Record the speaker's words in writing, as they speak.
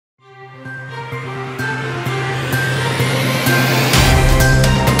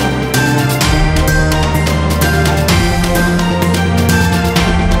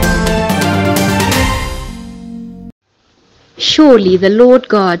Surely the Lord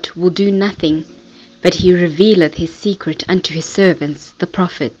God will do nothing, but he revealeth his secret unto his servants, the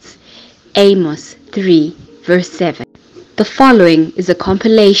prophets. Amos 3, verse 7. The following is a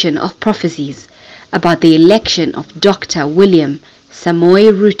compilation of prophecies about the election of Dr. William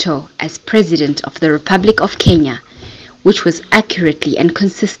Samoei Ruto as President of the Republic of Kenya, which was accurately and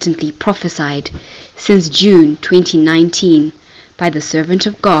consistently prophesied since June 2019 by the servant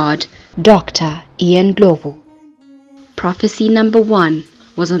of God, Dr. Ndlovu. Prophecy number 1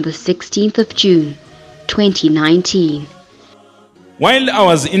 was on the 16th of June, 2019. While I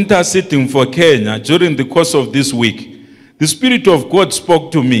was interceding for Kenya during the course of this week, the Spirit of God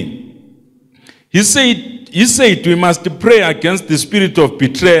spoke to me. He said we must pray against the spirit of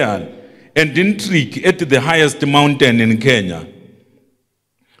betrayal and intrigue at the highest mountain in Kenya.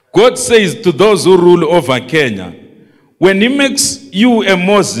 God says to those who rule over Kenya, when he makes you a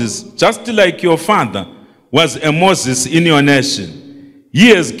Moses, just like your father was a Moses in your nation, he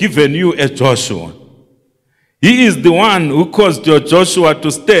has given you a Joshua. He is the one who caused your Joshua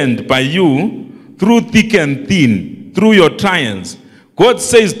to stand by you through thick and thin, through your trials. God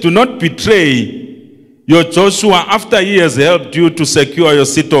says, do not betray your Joshua after he has helped you to secure your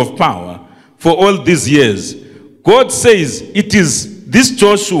seat of power for all these years. God says it is this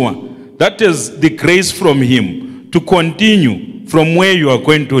Joshua that has the grace from him to continue from where you are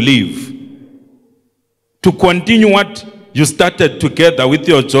going to live, to continue what you started together with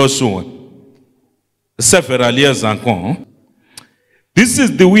your Joshua several years ago. This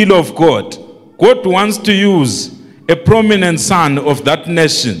is the will of God. God wants to use a prominent son of that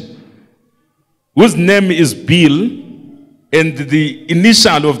nation, whose name is Bill, and the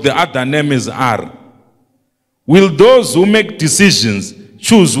initial of the other name is R. Will those who make decisions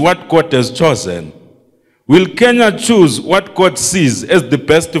choose what God has chosen? Will Kenya choose what God sees as the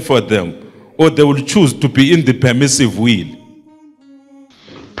best for them, or they will choose to be in the permissive will?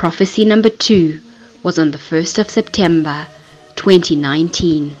 Prophecy number 2 was on the 1st of September,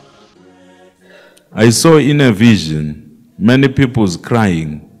 2019. I saw in a vision many people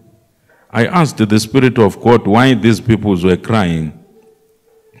crying. I asked the Spirit of God why these people were crying.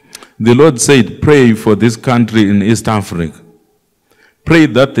 The Lord said, pray for this country in East Africa. Pray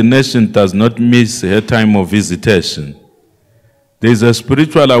that the nation does not miss her time of visitation. There is a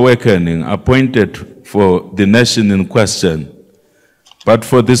spiritual awakening appointed for the nation in question. But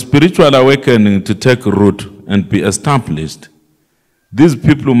for the spiritual awakening to take root and be established, these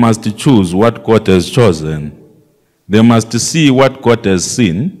people must choose what God has chosen. They must see what God has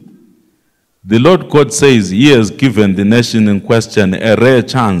seen. The Lord God says he has given the nation in question a rare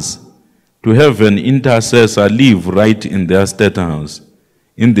chance to have an intercessor live right in their state house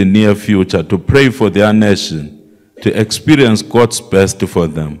in the near future, to pray for their nation, to experience God's best for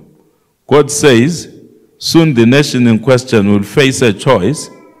them. God says soon the nation in question will face a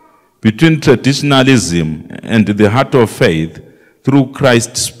choice between traditionalism and the heart of faith through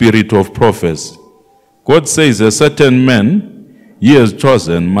Christ's spirit of prophecy. God says a certain man he has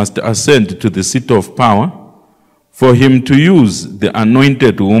chosen must ascend to the seat of power for him to use the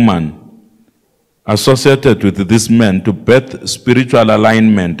anointed woman associated with this man to birth spiritual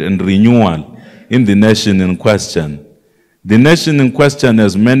alignment and renewal in the nation in question. The nation in question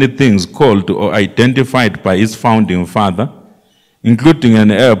has many things called or identified by its founding father, including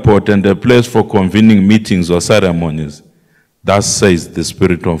an airport and a place for convening meetings or ceremonies. Thus says the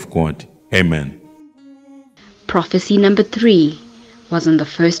Spirit of God. Amen. Prophecy number 3 was on the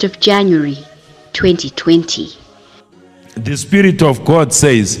 1st of January, 2020. The Spirit of God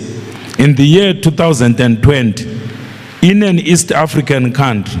says, in the year 2020, in an East African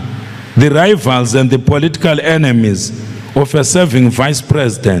country, the rivals and the political enemies of a serving vice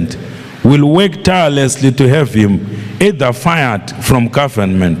president will work tirelessly to have him either fired from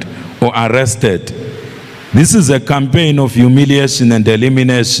government or arrested. This is a campaign of humiliation and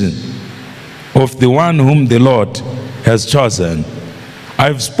elimination of the one whom the Lord has chosen.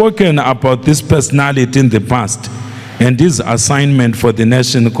 I've spoken about this personality in the past and his assignment for the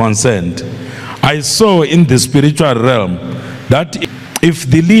nation concerned. I saw in the spiritual realm that if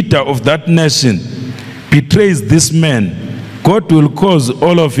the leader of that nation betrays this man, God will cause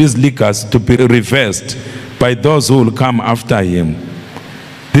all of his liquors to be reversed by those who will come after him.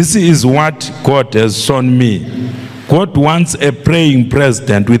 This is what God has shown me. God wants a praying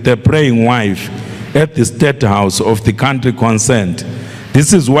president with a praying wife at the state house of the country concerned.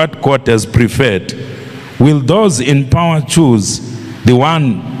 This is what God has preferred. Will those in power choose the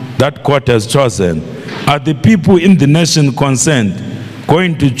one that God has chosen? Are the people in the nation concerned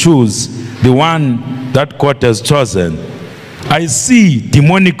going to choose the one that God has chosen? I see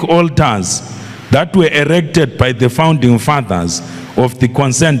demonic altars that were erected by the founding fathers of the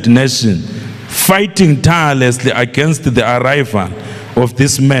concerned nation, fighting tirelessly against the arrival of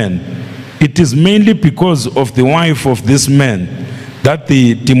this man, it is mainly because of the wife of this man that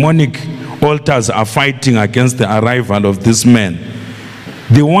the demonic altars are fighting against the arrival of this man.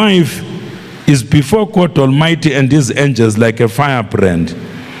 The wife is before God Almighty and his angels like a firebrand.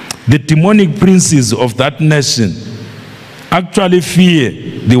 The demonic princes of that nation actually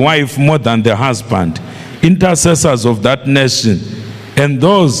fear the wife more than the husband. Intercessors of that nation and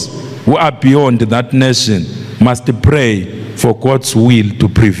those who are beyond that nation must pray for God's will to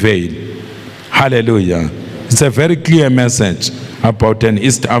prevail. Hallelujah. It's a very clear message about an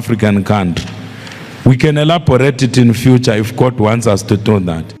East African country. We can elaborate it in future if God wants us to do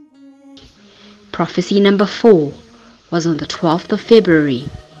that. Prophecy number 4 was on the 12th of February,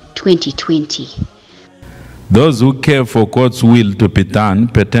 2020. Those who care for God's will to be done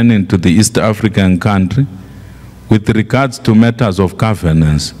pertaining to the East African country with regards to matters of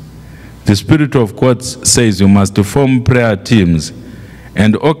governance, the Spirit of God says you must form prayer teams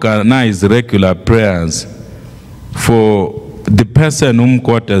and organize regular prayers for the person whom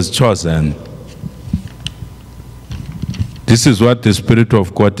God has chosen. This is what the Spirit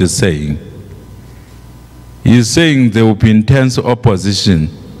of God is saying. He is saying there will be intense opposition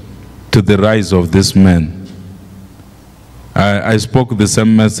to the rise of this man. I spoke the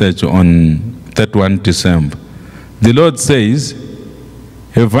same message on 31 December. The Lord says,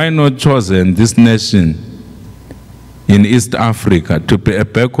 have I not chosen this nation in East Africa to be a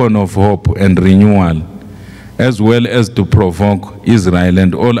beacon of hope and renewal, as well as to provoke Israel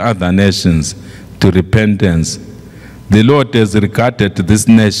and all other nations to repentance? The Lord has regarded this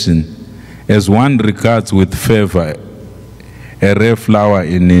nation as one regards with favor a rare flower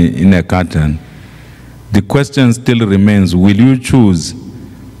in a garden. The question still remains, will you choose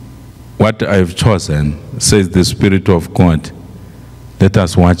what I have chosen, says the Spirit of God. Let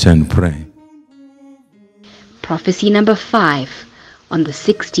us watch and pray. Prophecy number 5 on the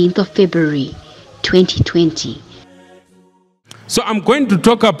 16th of February, 2020. So I'm going to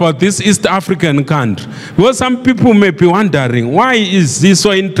talk about this East African country. Well, some people may be wondering, why is he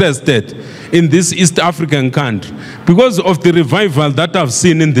so interested in this East African country? Because of the revival that I've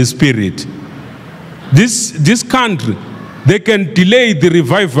seen in the Spirit. This country, they can delay the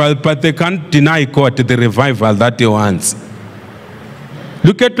revival, but they can't deny God the revival that he wants.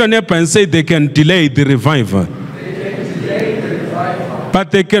 Look at your neighbor and say they can delay the revival. But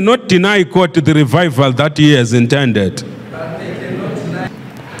they cannot deny God the revival that he has intended.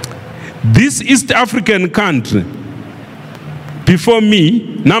 This East African country, before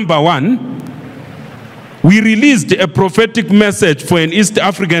me, number 1, we released a prophetic message for an East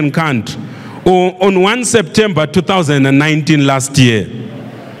African country on 1 September 2019 last year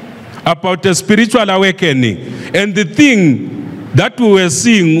about a spiritual awakening. And the thing that we were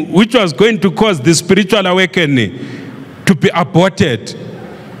seeing, which was going to cause the spiritual awakening to be aborted,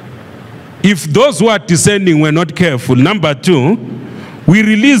 if those who are descending were not careful. Number 2, we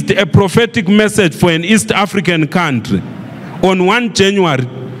released a prophetic message for an East African country on 1 January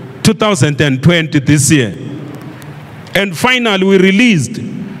 2020 this year. And finally, we released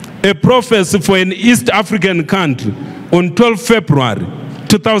a prophecy for an East African country on 12 February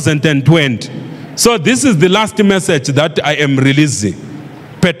 2020. So this is the last message that I am releasing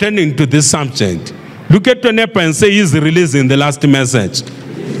pertaining to this subject. Look at your neighbor and say he's releasing the last message.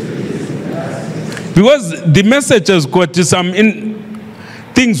 Because the message has got some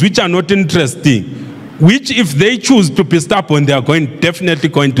things which are not interesting, which if they choose to be stubborn, they are definitely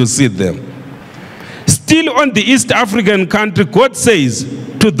going to see them. Still on the East African country, God says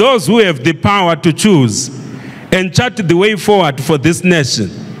to those who have the power to choose and chart the way forward for this nation,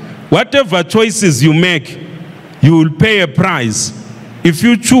 whatever choices you make, you will pay a price if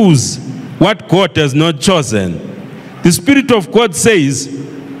you choose what God has not chosen. The Spirit of God says,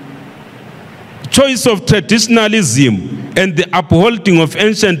 choice of traditionalism and the upholding of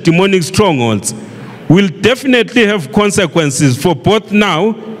ancient demonic strongholds will definitely have consequences for both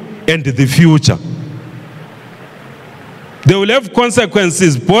now and the future. They will have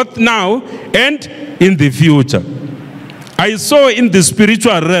consequences both now and in the future. I saw in the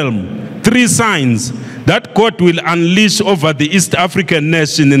spiritual realm 3 signs that God will unleash over the East African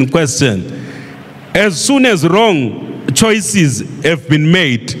nation in question as soon as wrong choices have been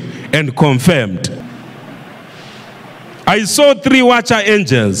made and confirmed. I saw 3 watcher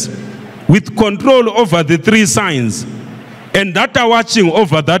angels with control over the 3 signs and that are watching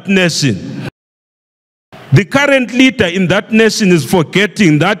over that nation. The current leader in that nation is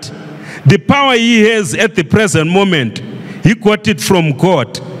forgetting that the power he has at the present moment, he got it from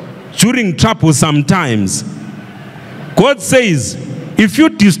God. during troublesome times. God says, if you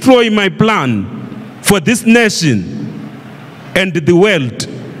destroy my plan for this nation and the world,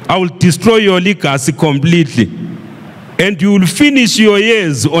 I will destroy your legacy completely. And you will finish your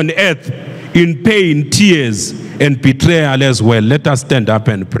years on earth in pain, tears, and betrayal as well. Let us stand up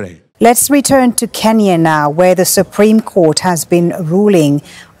and pray. Let's return to Kenya now, where the Supreme Court has been ruling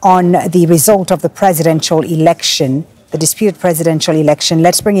on the result of the presidential election, the disputed presidential election.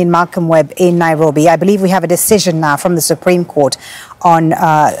 Let's bring in Malcolm Webb in Nairobi. I believe we have a decision now from the Supreme Court on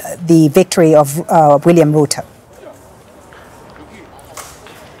the victory of William Ruto.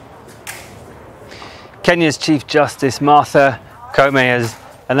 Kenya's Chief Justice Martha Koome has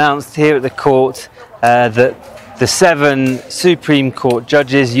announced here at the court that the 7 Supreme Court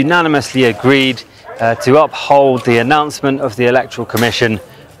judges unanimously agreed to uphold the announcement of the Electoral Commission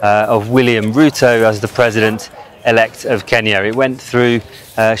of William Ruto as the President-elect of Kenya.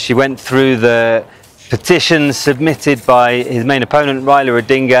 She went through the petitions submitted by his main opponent Raila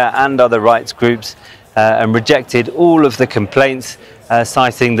Odinga and other rights groups and rejected all of the complaints,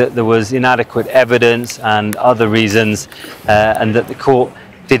 citing that there was inadequate evidence and other reasons, and that the court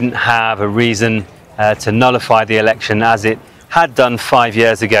didn't have a reason to nullify the election as it had done 5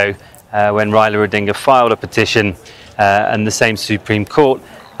 years ago when Raila Odinga filed a petition and the same Supreme Court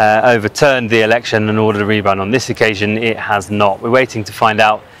overturned the election and ordered a rerun. On this occasion, it has not. We're waiting to find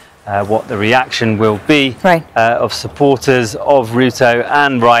out what the reaction will be of supporters of Ruto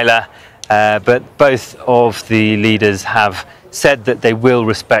and Raila, but both of the leaders have said that they will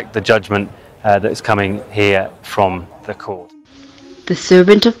respect the judgment that is coming here from the court. The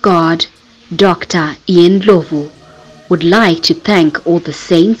servant of God, Dr. Ndlovu, would like to thank all the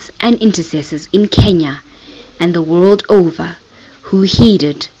saints and intercessors in Kenya and the world over who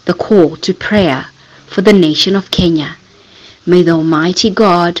heeded the call to prayer for the nation of Kenya. May the Almighty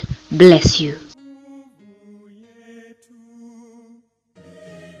God bless you.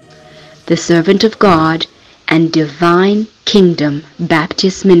 The servant of God and Divine Kingdom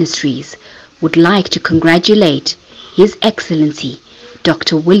Baptist Ministries would like to congratulate His Excellency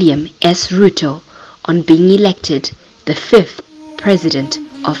Dr. William S. Ruto on being elected the 5th President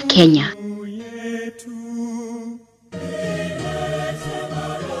of Kenya.